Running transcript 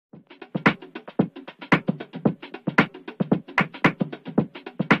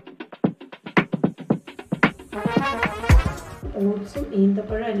ഓട്സും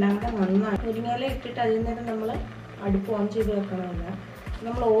ഈന്തപ്പഴവും എല്ലാം കൂടെ നന്നായി മുരിങ്ങയില ഇട്ടിട്ട് അതിൽ നേരം നമ്മൾ അടുപ്പ് ഓൺ ചെയ്ത് വെക്കണമില്ല.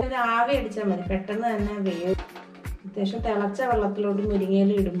 നമ്മൾ ആവി അടിച്ചാൽ മതി, പെട്ടെന്ന് തന്നെ വേവും. അത്യാവശ്യം തിളച്ച വെള്ളത്തിലോട്ട്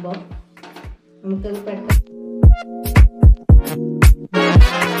മുരിങ്ങയില ഇടുമ്പോൾ നമുക്കത് പെട്ടെന്ന്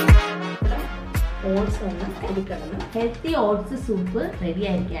ഓട്സ് ഒന്ന് കുടിക്കണം. ഹെൽത്തി ഓട്സ് സൂപ്പ് റെഡി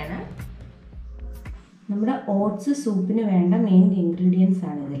ആയിരിക്കുകയാണ്. നമ്മുടെ ഓട്സ് സൂപ്പിന് വേണ്ട മെയിൻ ഇൻഗ്രീഡിയൻസ്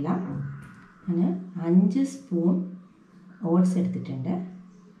ആണ് ഇതെല്ലാം. ഞാൻ 5 സ്പൂൺ ഓട്സ് എടുത്തിട്ടുണ്ട്,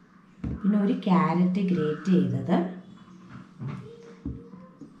 പിന്നെ ഒരു ക്യാരറ്റ് ഗ്രേറ്റ് ചെയ്തത്,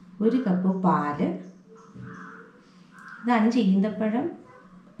 1 കപ്പ് പാല്, ഇത് 5 ഈന്തപ്പഴം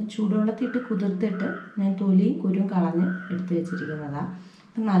ചൂടുവെള്ളത്തിട്ട് കുതിർത്തിട്ട് ഞാൻ തൊലിയും കുരും കളഞ്ഞ് എടുത്ത് വെച്ചിരിക്കുന്നതാണ്.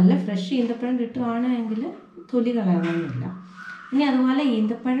 അപ്പം നല്ല ഫ്രഷ് ഈന്തപ്പഴം കിട്ടുകയാണെങ്കിൽ തൊലി കളയണമെന്നില്ല. ഇനി അതുപോലെ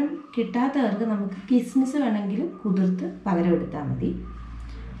ഈന്തപ്പഴം കിട്ടാത്തവർക്ക് നമുക്ക് കിസ്മിസ് വേണമെങ്കിലും കുതിർത്ത് പകരം എടുത്താൽ മതി.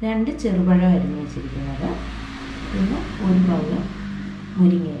 2 ചെറുപഴം അരിഞ്ഞ് വെച്ചിരിക്കുന്നത്, പിന്നെ 1 ബൗൾ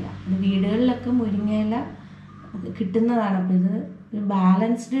മുരിങ്ങയില. ഇത് വീടുകളിലൊക്കെ മുരിങ്ങയില കിട്ടുന്നതാണ്. അപ്പോൾ ഇത് ഒരു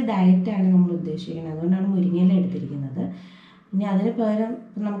ബാലൻസ്ഡ് ഡയറ്റാണ് നമ്മൾ ഉദ്ദേശിക്കുന്നത്, അതുകൊണ്ടാണ് മുരിങ്ങയില എടുത്തിരിക്കുന്നത്. ഇനി അതിന് പകരം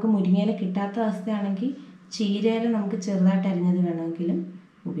നമുക്ക് മുരിങ്ങയില കിട്ടാത്ത അവസ്ഥയാണെങ്കിൽ ചീരയില നമുക്ക് ചെറുതായിട്ട് അരിഞ്ഞത് വേണമെങ്കിലും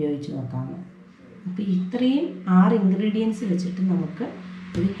ഉപയോഗിച്ച് നോക്കാം. അപ്പോൾ ഇത്രയും 6 ഇൻഗ്രീഡിയൻസ് വെച്ചിട്ട് നമുക്ക്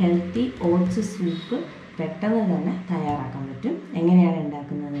ഒരു ഹെൽത്തി ഓട്സ് സൂപ്പ് പെട്ടെന്ന് തന്നെ തയ്യാറാക്കാൻ പറ്റും. എങ്ങനെയാണ്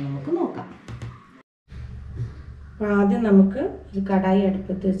ഉണ്ടാക്കുന്നത് നമുക്ക് നോക്കാം. അപ്പോൾ ആദ്യം നമുക്ക് ഒരു കടായി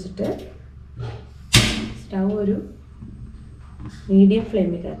അടുപ്പത്ത് വെച്ചിട്ട് സ്റ്റൗ ഒരു മീഡിയം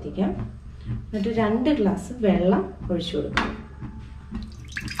ഫ്ലെയിമിൽ കത്തിക്കാം. എന്നിട്ട് 2 ഗ്ലാസ് വെള്ളം ഒഴിച്ചു കൊടുക്കാം.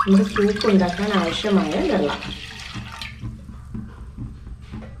 നമ്മുടെ സൂപ്പ് ഉണ്ടാക്കാൻ ആവശ്യമായ വെള്ളം.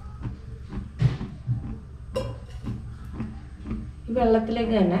 ഈ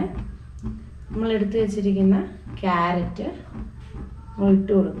വെള്ളത്തിലേക്ക് തന്നെ നമ്മൾ എടുത്തു വെച്ചിരിക്കുന്ന ക്യാരറ്റ്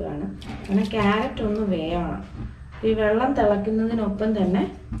ഇട്ട് കൊടുക്കുകയാണ്. അങ്ങനെ ക്യാരറ്റ് ഒന്ന് വേവണം. ഈ വെള്ളം തിളയ്ക്കുന്നതിനൊപ്പം തന്നെ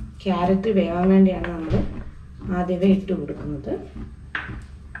ക്യാരറ്റ് വേവാൻ വേണ്ടിയാണ് നമ്മൾ ആദ്യമേ ഇട്ട് കൊടുക്കുന്നത്.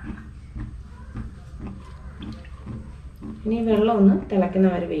 ഇനി വെള്ളം ഒന്ന്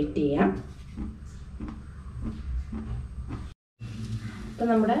തിളയ്ക്കുന്നവരെ വെയിറ്റ് ചെയ്യാം. ഇപ്പം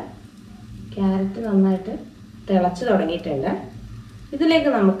നമ്മുടെ ക്യാരറ്റ് നന്നായിട്ട് തിളച്ച് തുടങ്ങിയിട്ടുണ്ട്. ഇതിലേക്ക്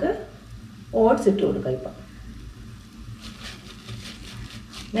നമുക്ക് ഓട്സ് ഇട്ട് കൊടുക്കാം. ഇപ്പം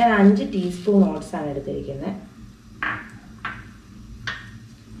ഞാൻ 5 ടീസ്പൂൺ ഓട്സാണ് എടുത്തിരിക്കുന്നത്.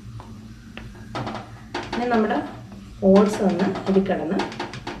 ഇനി നമ്മുടെ ഓട്സ് ഒന്ന് ഇതിക്കിടന്ന്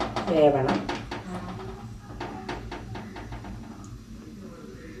വേവണം.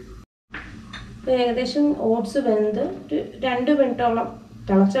 ഇപ്പോൾ ഏകദേശം ഓട്സ് വെന്ത് ഒരു 2 മിനിറ്റോളം,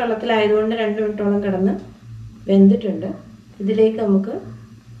 തിളച്ച വെള്ളത്തിലായതുകൊണ്ട് 2 മിനിറ്റോളം കിടന്ന് വെന്തിട്ടുണ്ട്. ഇതിലേക്ക് നമുക്ക്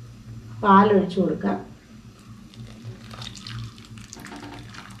പാലൊഴിച്ചു കൊടുക്കാം.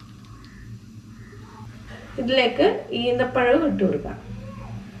 ഇതിലേക്ക് ഈന്തപ്പഴവും ഇട്ട് കൊടുക്കാം.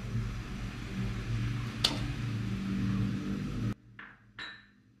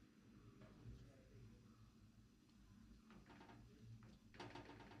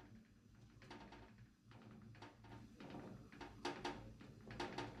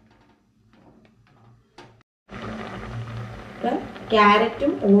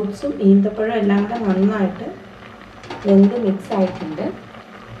 ക്യാരറ്റും ഓട്സും ഈന്തപ്പഴവും എല്ലാം കൂടെ നന്നായിട്ട് വെന്ത് മിക്സ് ആയിട്ടുണ്ട്.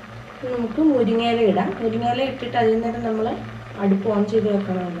 നമുക്ക് മുരിങ്ങയില ഇടാം. മുരിങ്ങയില ഇട്ടിട്ട് അതിൽ നേരം നമ്മൾ അടുപ്പ് ഓൺ ചെയ്ത്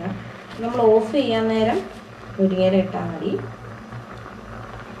വെക്കണമില്ല. നമ്മൾ ഓഫ് ചെയ്യാൻ നേരം മുരിങ്ങയില ഇട്ടാൽ മതി.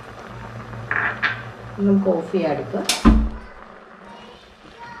 നമുക്ക് ഓഫ് ചെയ്യാം അടുപ്പ്.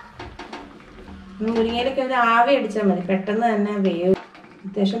 മുരിങ്ങയിലൊക്കെ ഒരു ആവി അടിച്ചാൽ മതി, പെട്ടെന്ന് തന്നെ വേവും.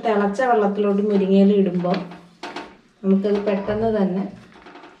 അത്യാവശ്യം തിളച്ച വെള്ളത്തിലോട്ട് മുരിങ്ങയില ഇടുമ്പോൾ നമുക്കത് പെട്ടെന്ന് തന്നെ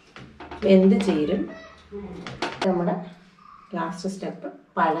വെന്ത് ചേരും. നമ്മുടെ ലാസ്റ്റ് സ്റ്റെപ്പ്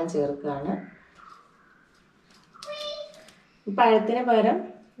പഴം ചേർക്കുകയാണ്. പഴത്തിന് പകരം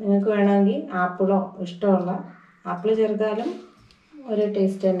നിങ്ങൾക്ക് വേണമെങ്കിൽ ആപ്പിളോ ഇഷ്ടമുള്ള ആപ്പിൾ ചേർത്താലും ഒരു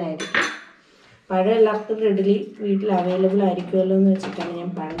ടേസ്റ്റ് തന്നെ ആയിരിക്കും. പഴം എല്ലാവർക്കും റെഡിലി വീട്ടിൽ അവൈലബിൾ ആയിരിക്കുമല്ലോ എന്ന് വെച്ചിട്ടാണ് ഞാൻ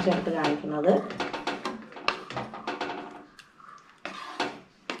പഴം ചേർത്ത് കാണിക്കുന്നത്.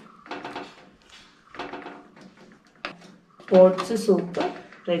 ഓട്സ് സൂപ്പ്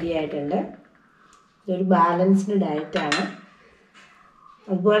റെഡി ആയിട്ടുണ്ട്. ഇതൊരു ബാലൻസ്ഡ് ഡയറ്റാണ്.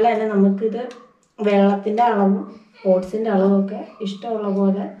 അതുപോലെ തന്നെ നമുക്കിത് വെള്ളത്തിൻ്റെ അളവും ഓട്സിൻ്റെ അളവുമൊക്കെ ഇഷ്ടമുള്ള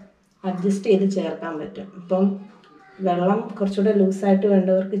പോലെ അഡ്ജസ്റ്റ് ചെയ്ത് ചേർക്കാൻ പറ്റും. ഇപ്പം വെള്ളം കുറച്ചുകൂടെ ലൂസായിട്ട്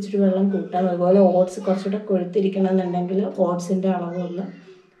വേണ്ടവർക്ക് ഇച്ചിരി വെള്ളം കൂട്ടാം. അതുപോലെ ഓട്സ് കുറച്ചുകൂടെ കൊഴുത്തിരിക്കണമെന്നുണ്ടെങ്കിൽ ഓട്സിൻ്റെ അളവൊന്ന്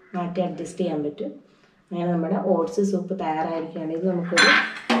മാറ്റി അഡ്ജസ്റ്റ് ചെയ്യാൻ പറ്റും. അങ്ങനെ നമ്മുടെ ഓട്സ് സൂപ്പ് തയ്യാറായിരിക്കുകയാണ്. ഇത് നമുക്കൊരു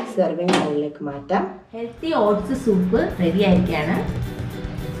സെർവിങ് ബൗളിലേക്ക് മാറ്റാം. ഹെൽത്തി ഓട്സ് സൂപ്പ് റെഡി ആയിരിക്കുകയാണ്.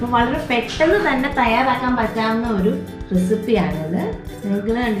 അപ്പോൾ വളരെ പെട്ടെന്ന് തന്നെ തയ്യാറാക്കാൻ പറ്റാവുന്ന ഒരു റെസിപ്പിയാണിത്.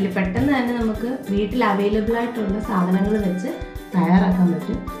 നിങ്ങൾ കണ്ടില്ലേ, പെട്ടെന്ന് തന്നെ നമുക്ക് വീട്ടിൽ അവൈലബിൾ ആയിട്ടുള്ള സാധനങ്ങൾ വെച്ച് തയ്യാറാക്കാൻ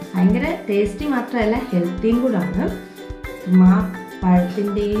പറ്റും. ഭയങ്കര ടേസ്റ്റി മാത്രമല്ല ഹെൽത്തിയും കൂടാണ്.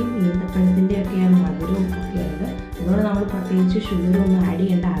 പഴത്തിൻ്റെയും ഈന്തപ്പഴത്തിൻ്റെയും ഒക്കെയാണ് മധുരവും ഒക്കെയുള്ളത്. അതുകൊണ്ട് നമ്മൾ പ്രത്യേകിച്ച് ഷുഗറൊന്നും ആഡ്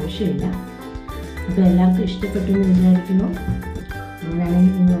ചെയ്യേണ്ട ആവശ്യമില്ല. അപ്പോൾ എല്ലാവർക്കും ഇഷ്ടപ്പെട്ടു എന്ന് വിചാരിക്കുന്നു.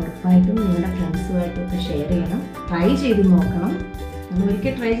 അങ്ങനെയാണെങ്കിൽ നിങ്ങൾ ഉറപ്പായിട്ടും നിങ്ങളുടെ ഫ്രണ്ട്സുമായിട്ടൊക്കെ ഷെയർ ചെയ്യണം. ട്രൈ ചെയ്ത് നോക്കണം. നിങ്ങൾ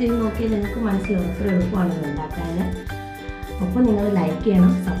ഒരിക്കൽ ട്രൈ ചെയ്ത് നോക്കിയാൽ നിങ്ങൾക്ക് മനസ്സിലാവും എത്ര എളുപ്പമാണ് ഇത് ഉണ്ടാക്കാൻ. ഒപ്പം നിങ്ങൾ ലൈക്ക്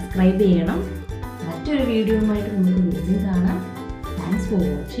ചെയ്യണം, സബ്സ്ക്രൈബ് ചെയ്യണം. മറ്റൊരു വീഡിയോയുമായിട്ട് നമുക്ക് വീണ്ടും കാണാം. Thanks for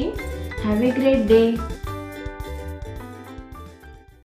watching. Have A great day.